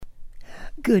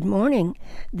Good morning.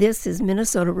 This is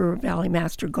Minnesota River Valley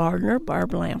Master Gardener,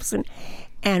 Barb Lamson.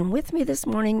 And with me this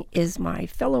morning is my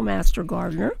fellow Master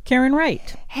Gardener, Karen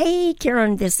Wright. Hey,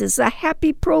 Karen, this is a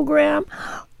happy program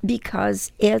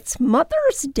because it's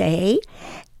Mother's Day.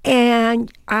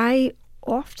 And I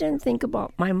often think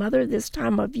about my mother this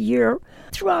time of year,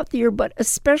 throughout the year, but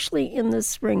especially in the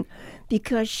spring,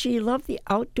 because she loved the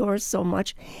outdoors so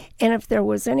much. And if there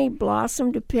was any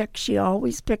blossom to pick, she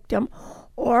always picked them,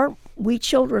 or we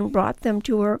children brought them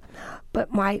to her.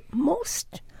 But my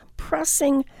most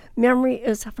pressing memory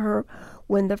is of her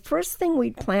when the first thing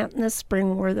we'd plant in the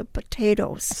spring were the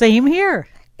potatoes. Same here.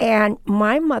 And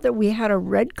my mother, we had a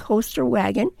red coaster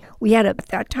wagon. We had, at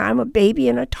that time, a baby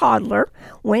and a toddler,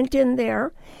 went in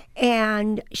there,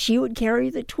 and she would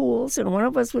carry the tools, and one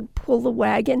of us would pull the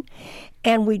wagon,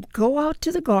 and we'd go out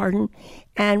to the garden,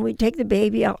 and we'd take the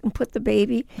baby out and put the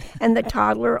baby and the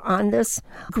toddler on this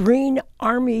green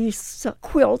army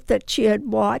quilt that she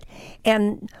had bought,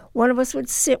 and one of us would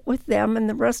sit with them, and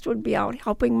the rest would be out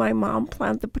helping my mom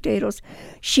plant the potatoes.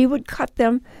 She would cut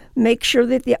them, make sure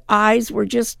that the eyes were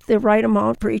just the right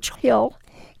amount for each hill.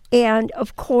 And,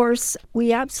 of course,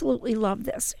 we absolutely love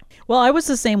this. Well, I was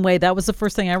the same way. That was the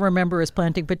first thing I remember is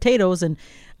planting potatoes. And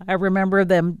I remember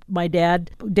my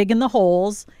dad digging the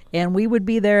holes, and we would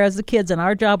be there as the kids, and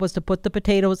our job was to put the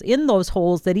potatoes in those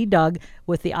holes that he dug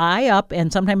with the eye up,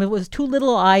 and sometimes it was too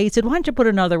little eye. He said, why don't you put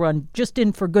another one just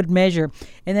in for good measure?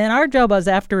 And then our job was,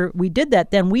 after we did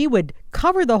that, then we would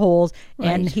cover the holes,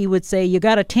 and he would say, you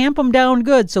got to tamp them down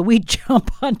good. So we'd jump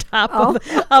on top of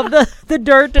the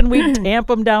dirt, and we'd tamp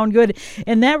them down good.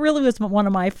 And that really was one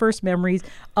of my first memories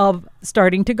of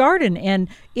starting to garden. And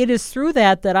it is through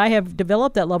that I have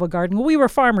developed that love of gardening. Well, we were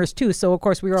farmers too, so of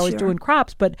course we were always doing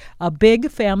crops, but a big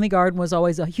family garden was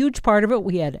always a huge part of it.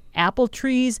 We had apple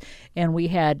trees, and we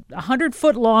had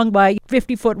 100-foot long by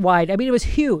 50-foot wide. I mean, it was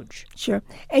huge. Sure.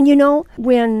 And you know,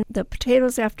 when the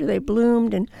potatoes, after they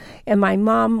bloomed, and my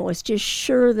mom was just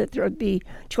sure that there would be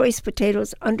choice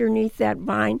potatoes underneath that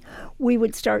vine, we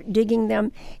would start digging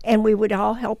them, and we would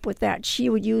all help with that. She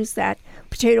would use that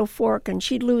potato fork, and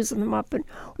she'd loosen them up, and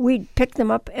we'd pick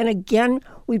them up, and again,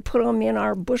 we'd put them in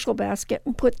our bushel basket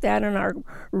and put that in our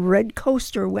red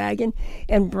coaster wagon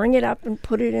and bring it up and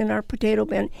put it in our potato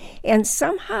bin. And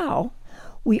somehow,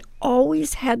 we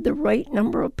always had the right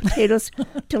number of potatoes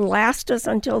to last us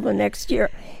until the next year.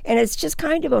 And it's just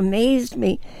kind of amazed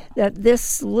me that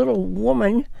this little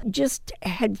woman just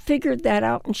had figured that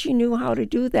out, and she knew how to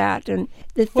do that. And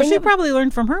she probably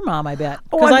learned from her mom, I bet.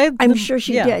 Oh, I'm sure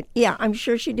she did. Yeah, I'm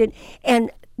sure she did.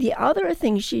 And the other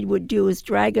thing she would do is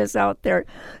drag us out there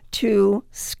to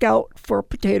scout for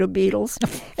potato beetles.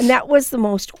 And that was the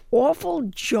most awful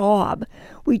job.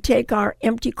 We'd take our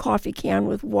empty coffee can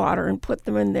with water and put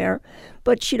them in there.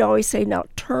 But she'd always say, now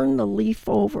turn the leaf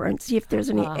over and see if there's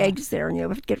any eggs there. And you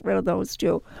have to get rid of those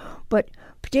too. But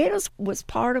potatoes was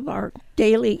part of our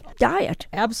daily diet.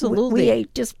 Absolutely. We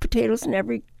ate just potatoes in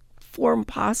every form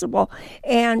possible,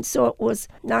 and so it was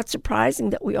not surprising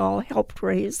that we all helped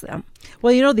raise them.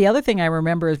 Well, you know, the other thing I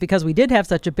remember is because we did have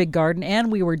such a big garden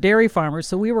and we were dairy farmers,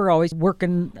 so we were always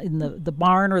working in the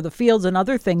barn or the fields and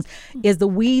other things, is the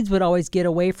weeds would always get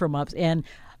away from us. And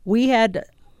we had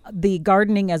the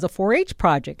gardening as a 4-H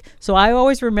project. So I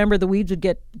always remember the weeds would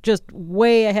get just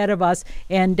way ahead of us,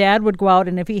 and Dad would go out,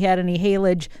 and if he had any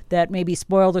haylage that maybe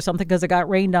spoiled or something because it got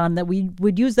rained on, that we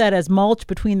would use that as mulch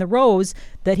between the rows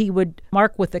that he would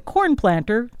mark with a corn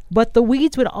planter. But the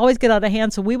weeds would always get out of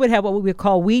hand, so we would have what we would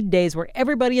call weed days, where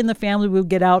everybody in the family would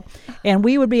get out, and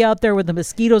we would be out there with the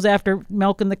mosquitoes after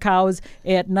milking the cows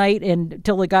at night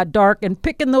until it got dark, and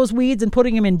picking those weeds and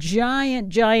putting them in giant,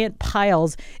 giant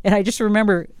piles. And I just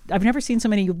remember, I've never seen so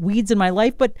many weeds in my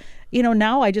life, but you know,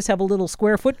 now I just have a little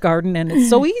square foot garden, and it's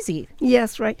so easy.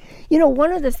 Yes, right. You know,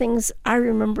 one of the things I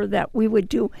remember that we would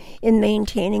do in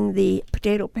maintaining the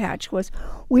potato patch was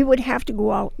we would have to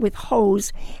go out with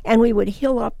hose, and we would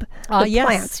hill up the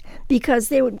plants, because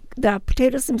the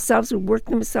potatoes themselves would work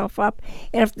themselves up,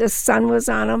 and if the sun was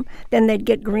on them, then they'd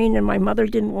get green, and my mother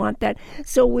didn't want that.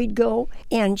 So we'd go,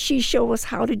 and she'd show us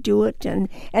how to do it, and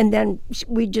then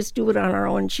we'd just do it on our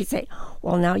own. She'd say,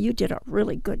 well, now you did a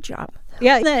really good job.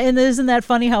 Yeah, and isn't that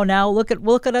funny how now look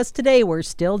at us today, we're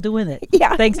still doing it.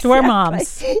 Yeah, thanks to our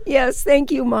moms. Yes,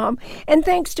 thank you, Mom. And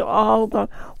thanks to all the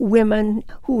women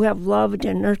who have loved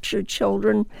and nurtured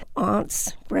children,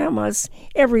 aunts, grandmas,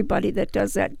 everybody that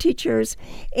does that, teachers,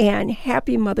 and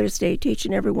happy Mother's Day to each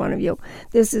and every one of you.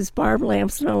 This is Barb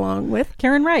Lamson along with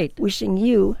Karen Wright, wishing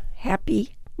you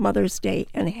happy Mother's Day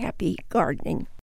and happy gardening.